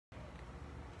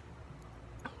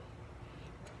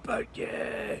about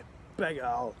you? Big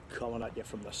Al coming at you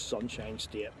from the Sunshine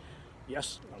State.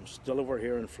 Yes, I'm still over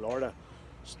here in Florida,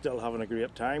 still having a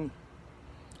great time.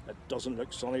 It doesn't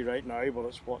look sunny right now, but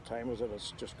it's, what time is it?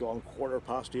 It's just gone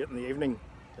 8:15 in the evening.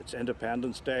 It's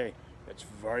Independence Day. It's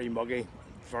very muggy,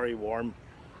 very warm.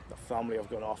 The family have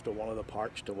gone off to one of the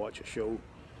parks to watch a show.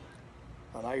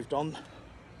 And I've done,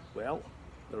 well,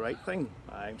 the right thing.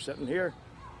 I'm sitting here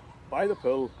by the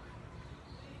pool,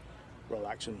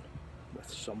 relaxing with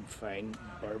some fine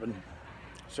bourbon.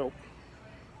 So,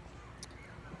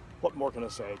 what more can I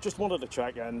say? Just wanted to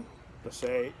check in to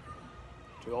say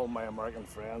to all my American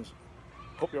friends,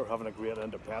 hope you're having a great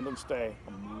Independence Day.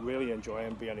 I'm really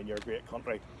enjoying being in your great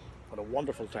country. Had a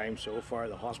wonderful time so far.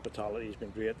 The hospitality's been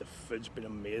great, the food's been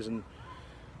amazing.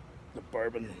 The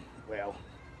bourbon, well,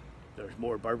 there's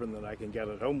more bourbon than I can get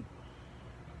at home.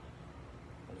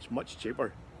 And it's much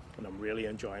cheaper, and I'm really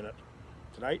enjoying it.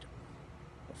 Tonight,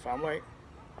 the family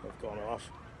have gone off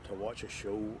to watch a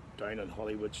show down in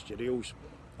Hollywood Studios.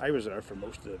 I was there for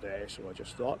most of the day, so I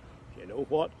just thought, you know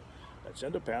what, it's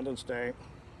Independence Day,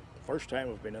 first time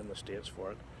I've been in the States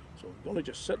for it, so I'm going to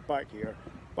just sit back here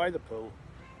by the pool,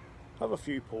 have a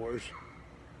few pours,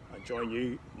 and join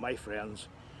you, my friends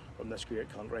from this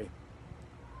great country,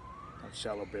 and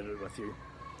celebrate it with you.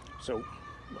 So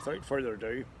without further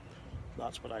ado,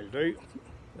 that's what I'll do.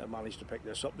 I managed to pick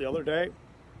this up the other day.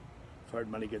 I've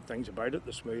heard many good things about it,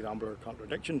 the Smooth Ambler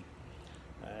Contradiction.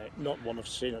 Not one I've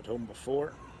seen at home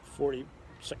before. 46%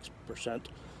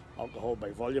 alcohol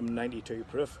by volume, 92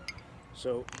 proof.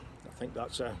 So I think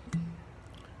that's a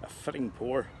fitting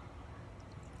pour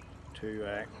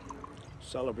to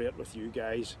celebrate with you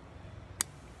guys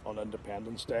on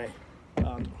Independence Day.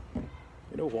 And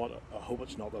you know what, I hope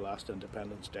it's not the last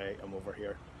Independence Day I'm over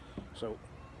here. So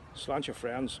Slainte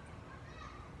friends,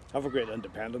 have a great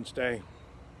Independence Day.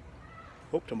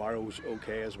 Hope tomorrow's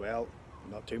okay as well,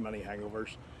 not too many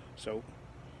hangovers. So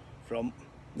from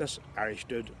this Irish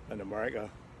dude in America,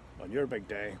 on your big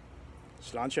day,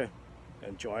 Slainte,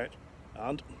 enjoy it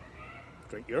and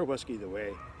drink your whiskey the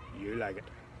way you like it.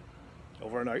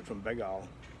 Over and out from Big Al.